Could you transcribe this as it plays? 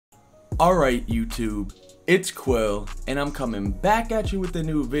Alright YouTube, it's Quil, and I'm coming back at you with a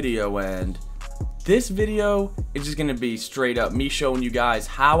new video, and this video is just gonna be straight up me showing you guys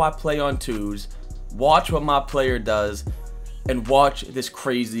how I play on twos, watch what my player does, and watch this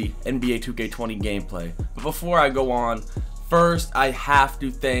crazy NBA 2K20 gameplay. But before I go on, first I have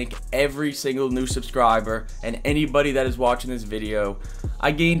to thank every single new subscriber and anybody that is watching this video.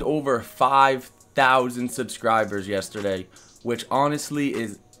 I gained over 5,000 subscribers yesterday, which honestly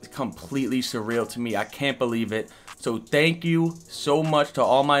is completely surreal to me. I can't believe it. So thank you so much to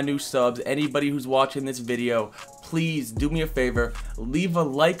all my new subs. Anybody who's watching this video, please do me a favor, leave a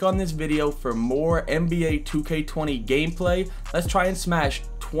like on this video for more NBA 2K20 gameplay. Let's try and smash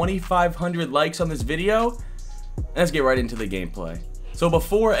 2,500 likes on this video. Let's get right into the gameplay. So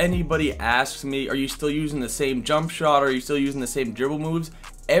before anybody asks me, are you still using the same jump shot, or are you still using the same dribble moves?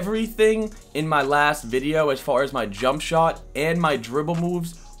 Everything in my last video as far as my jump shot and my dribble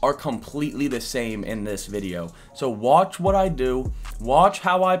moves are completely the same in this video. So watch what I do, watch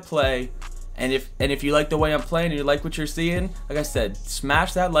how I play, and if you like the way I'm playing and you like what you're seeing, like I said,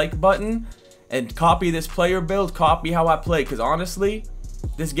 smash that like button and copy this player build, copy how I play, because honestly,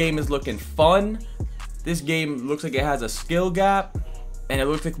 this game is looking fun. This game looks like it has a skill gap, and it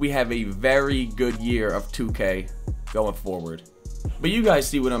looks like we have a very good year of 2K going forward. But you guys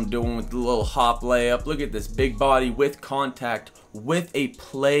see what I'm doing with the little hop layup. Look at this big body with contact with a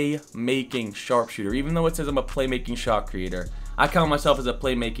playmaking sharpshooter. Even though it says I'm a playmaking shot creator, I count myself as a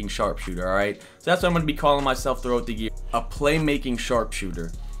playmaking sharpshooter, alright? So that's what I'm going to be calling myself throughout the year, a playmaking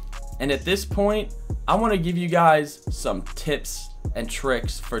sharpshooter. And at this point, I want to give you guys some tips and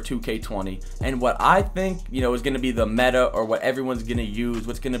tricks for 2K20 and what I think, you know, is going to be the meta, or what everyone's going to use,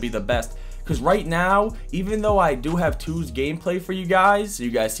 what's going to be the best. Because right now, even though I do have twos gameplay for you guys, so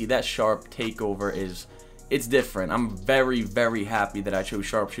you guys see that sharp takeover it's different. I'm very, very happy that I chose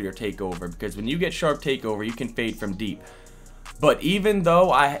sharpshooter takeover, because when you get sharp takeover, you can fade from deep. But even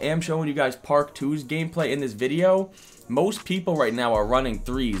though I am showing you guys Park 2's gameplay in this video, most people right now are running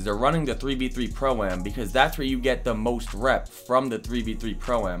threes. They're running the 3v3 Pro-Am, because that's where you get the most rep from the 3v3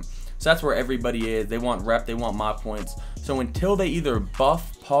 Pro-Am. So that's where everybody is. They want rep, they want mod points. So until they either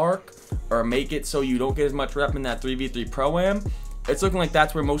buff Park or make it so you don't get as much rep in that 3v3 Pro-Am, it's looking like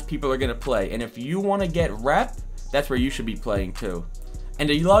that's where most people are going to play. And if you want to get rep, that's where you should be playing too. And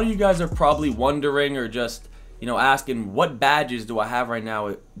a lot of you guys are probably wondering, or just, you know, asking, what badges do I have right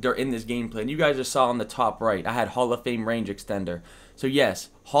now? They're in this gameplay. And you guys just saw on the top right, I had Hall of Fame range extender. So yes,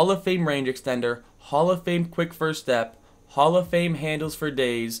 Hall of Fame range extender, Hall of Fame quick first step, Hall of Fame handles for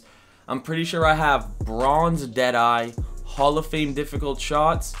days. I'm pretty sure I have bronze Deadeye, Hall of Fame difficult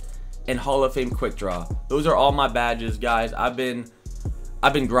shots, and Hall of Fame quick draw. Those are all my badges, guys. I've been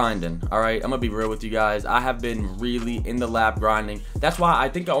grinding, alright? I'm gonna be real with you guys. I have been really in the lab grinding. That's why I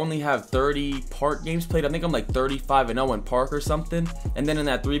think I only have 30 Park games played. I think I'm like 35-0 in Park or something. And then in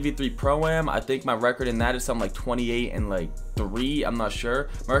that 3v3 Pro-Am, I think my record in that is something like 28 and like 3. I'm not sure.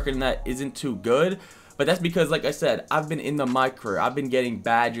 My record in that isn't too good. But that's because, like I said, I've been in my career. I've been getting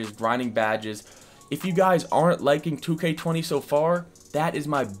badges, grinding badges. If you guys aren't liking 2K20 so far, that is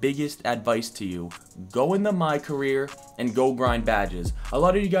my biggest advice to you. Go into my career and go grind badges. A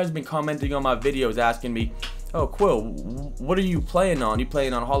lot of you guys have been commenting on my videos asking me, oh Quil, what are you playing on? You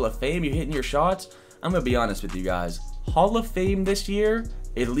playing on Hall of Fame? You hitting your shots? I'm gonna be honest with you guys. Hall of Fame this year,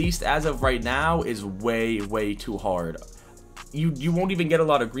 at least as of right now, is way too hard. You won't even get a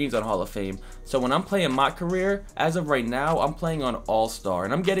lot of greens on Hall of Fame. So when I'm playing my career, as of right now, I'm playing on All-Star,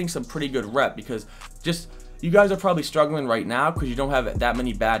 and I'm getting some pretty good rep, because just, you guys are probably struggling right now because you don't have that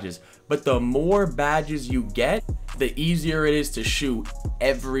many badges. But the more badges you get, the easier it is to shoot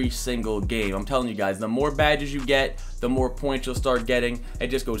every single game. I'm telling you guys, the more badges you get, the more points you'll start getting. It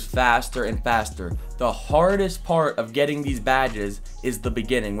just goes faster and faster. The hardest part of getting these badges is the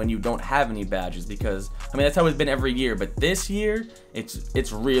beginning, when you don't have any badges, because I mean, that's how it's been every year, but this year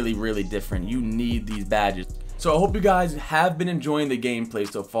it's really different. You need these badges. So I hope you guys have been enjoying the gameplay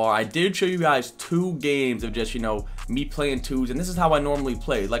so far. I did show you guys 2 games of just, you know, me playing twos, and this is how I normally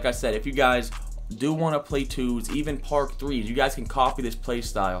play. Like I said, if you guys do want to play twos, even Park 3s, you guys can copy this play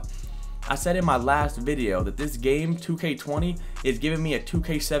style. I said in my last video that this game, 2K20, is giving me a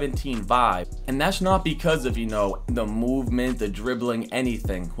 2K17 vibe. And that's not because of, you know, the movement, the dribbling,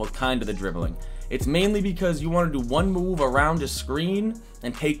 anything. Well, kind of the dribbling. It's mainly because you want to do one move around a screen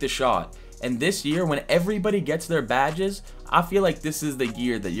and take the shot. And this year, when everybody gets their badges, I feel like this is the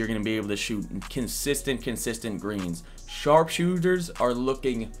year that you're going to be able to shoot consistent greens. Sharpshooters are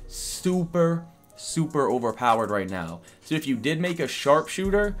looking super overpowered right now. So if you did make a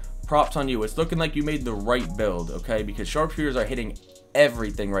sharpshooter, props on you. It's looking like you made the right build, okay? Because sharpshooters are hitting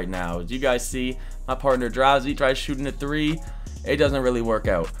everything right now. As you guys see, my partner Drowsy tries shooting a 3. It doesn't really work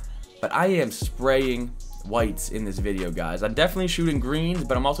out. But I am spraying whites in this video, guys. I'm definitely shooting greens,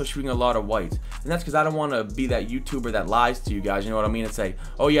 but I'm also shooting a lot of whites. And that's because I don't want to be that YouTuber that lies to you guys, you know what I mean, and say,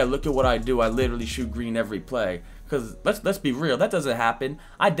 oh yeah, look at what I do, I literally shoot green every play. Because let's be real, that doesn't happen.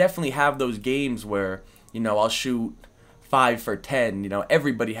 I definitely have those games where, you know, I'll shoot 5 for 10, you know,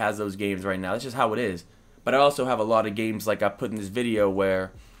 everybody has those games right now. That's just how it is. But I also have a lot of games like I put in this video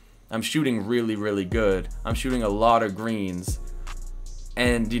where I'm shooting really, really good. I'm shooting a lot of greens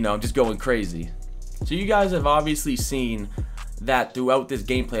and, you know, just going crazy. So you guys have obviously seen that throughout this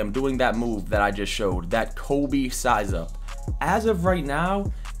gameplay, I'm doing that move that I just showed, that Kobe size up. As of right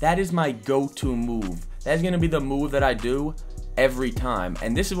now, that is my go-to move. That's going to be the move that I do every time.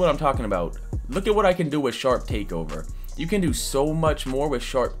 And this is what I'm talking about. Look at what I can do with sharp takeover. You can do so much more with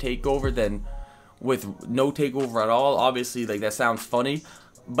sharp takeover than with no takeover at all. Obviously, like, that sounds funny,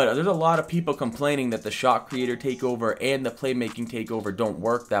 but there's a lot of people complaining that the shot creator takeover and the playmaking takeover don't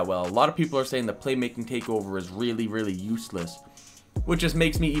work that well. A lot of people are saying the playmaking takeover is really, really useless, which just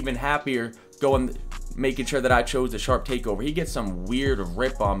makes me even happier making sure that I chose the sharp takeover. He gets some weird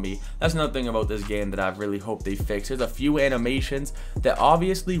rip on me. That's another thing about this game that I really hope they fix. There's a few animations that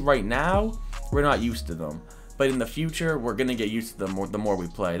obviously right now we're not used to them, but in the future we're gonna get used to them the more we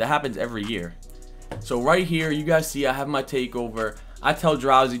play. That happens every year. So right here, you guys see I have my takeover. I tell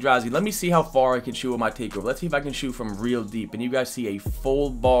Drowsy, let me see how far I can shoot with my takeover. Let's see if I can shoot from real deep. And you guys see a full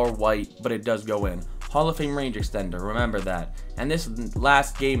bar white, but it does go in. Hall of Fame range extender, remember that. And this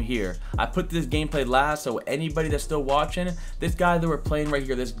last game here, I put this gameplay last, so anybody that's still watching, this guy that we're playing right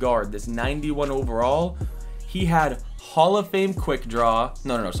here, this guard, this 91 overall, he had Hall of Fame quick draw.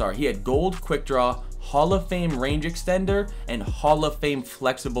 Sorry. He had gold quick draw, Hall of Fame range extender, and Hall of Fame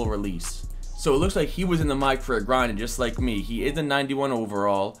flexible release. So it looks like he was in the myplayer grinding just like me. He is a 91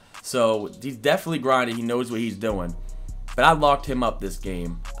 overall, so he's definitely grinding. He knows what he's doing. But I locked him up this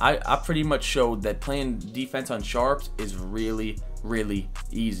game. I pretty much showed that playing defense on sharps is really, really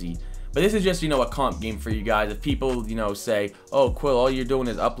easy. But this is just, you know, a comp game for you guys. If people, you know, say, oh, Quil, all you're doing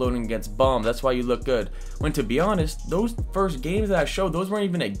is uploading against bums, that's why you look good. When, to be honest, those first games that I showed, those weren't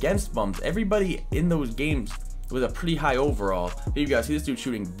even against bums. Everybody in those games was a pretty high overall. But you guys see this dude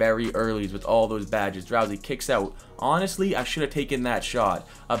shooting very early with all those badges. Drowsy kicks out. Honestly, I should have taken that shot.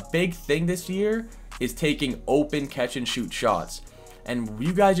 A big thing this year is taking open catch and shoot shots. And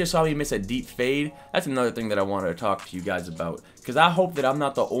you guys just saw me miss a deep fade. That's another thing that I wanted to talk to you guys about, because I hope that I'm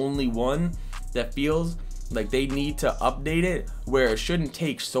not the only one that feels like they need to update it where it shouldn't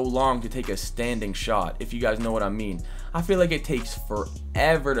take so long to take a standing shot, if you guys know what I mean. I feel like it takes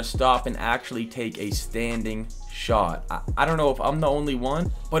forever to stop and actually take a standing shot. I don't know if I'm the only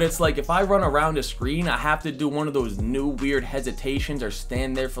one, but it's like if I run around a screen, I have to do one of those new weird hesitations or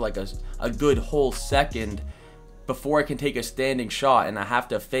stand there for like a good whole second before I can take a standing shot, and I have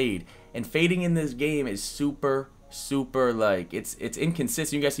to fade. And fading in this game is super like, it's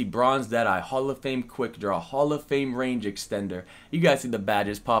inconsistent. You guys see Bronze Deadeye, Hall of Fame quick draw, Hall of Fame range extender. You guys see the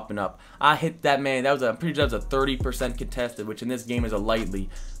badges popping up. I hit that man. I'm pretty sure that was a 30% contested, which in this game is a lightly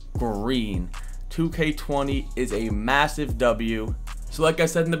green. 2K20 is a massive W. So like I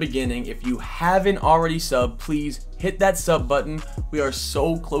said in the beginning, if you haven't already subbed, please hit that sub button. We are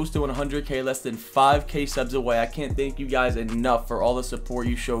so close to 100K, less than 5K subs away. I can't thank you guys enough for all the support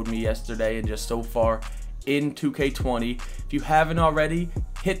you showed me yesterday and just so far in 2K20. If you haven't already,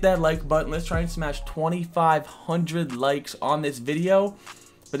 hit that like button. Let's try and smash 2,500 likes on this video.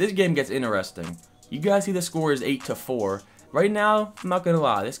 But this game gets interesting. You guys see the score is 8-4. Right now, I'm not gonna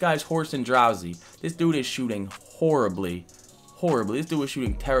lie, this guy's horse and Drowsy. This dude is shooting horribly. This dude was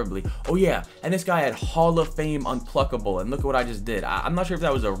shooting terribly. Oh yeah, and this guy had Hall of Fame unpluckable, and look at what I just did. I'm not sure if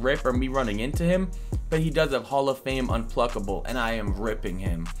that was a rip or me running into him, but he does have Hall of Fame unpluckable, and I am ripping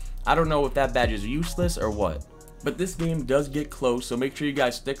him. I don't know if that badge is useless or what, but this game does get close, so make sure you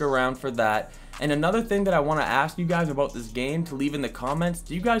guys stick around for that. And another thing that I want to ask you guys about this game, to leave in the comments,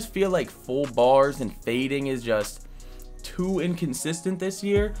 do you guys feel like full bars and fading is just too inconsistent this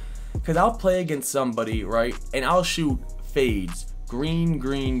year? Because I'll play against somebody, right, and I'll shoot fades,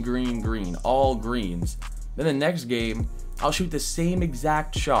 green, all greens. Then the next game, I'll shoot the same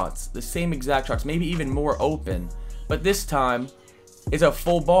exact shots, maybe even more open. But this time, it's a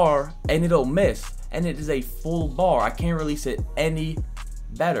full bar and it'll miss. And it is a full bar. I can't release it any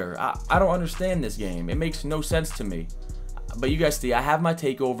better. I don't understand this game. It makes no sense to me. But you guys see, I have my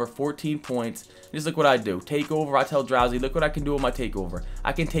takeover, 14 points. Just look what I do. Takeover, I tell Drowsy, look what I can do with my takeover.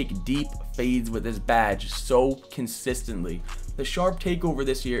 I can take deep fades with this badge so consistently. The sharp takeover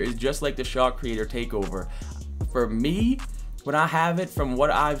this year is just like the shot creator takeover. For me, when I have it, from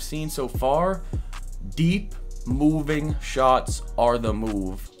what I've seen so far, deep moving shots are the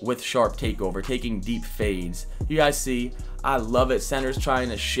move with sharp takeover, taking deep fades. You guys see, I love it. Center's trying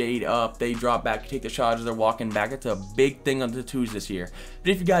to shade up, they drop back, take the shot as they're walking back. It's a big thing on the twos this year.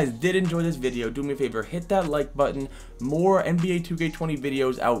 But if you guys did enjoy this video, do me a favor, hit that like button. More NBA 2K20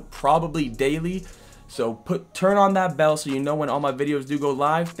 videos out probably daily, so turn on that bell so you know when all my videos do go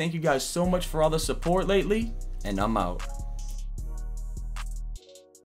live. Thank you guys so much for all the support lately, and I'm out.